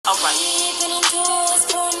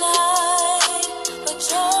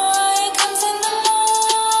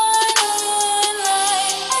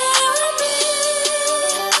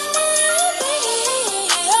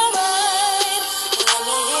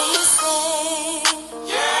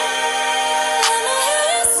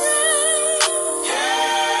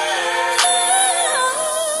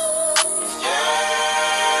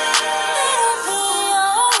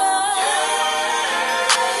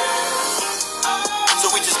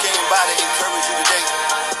try to encourage you today.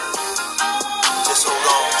 Just hold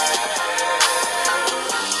on.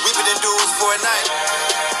 Weeping endures for a night,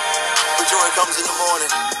 but joy comes in the morning.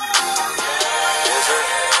 Yes,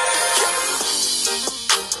 sir.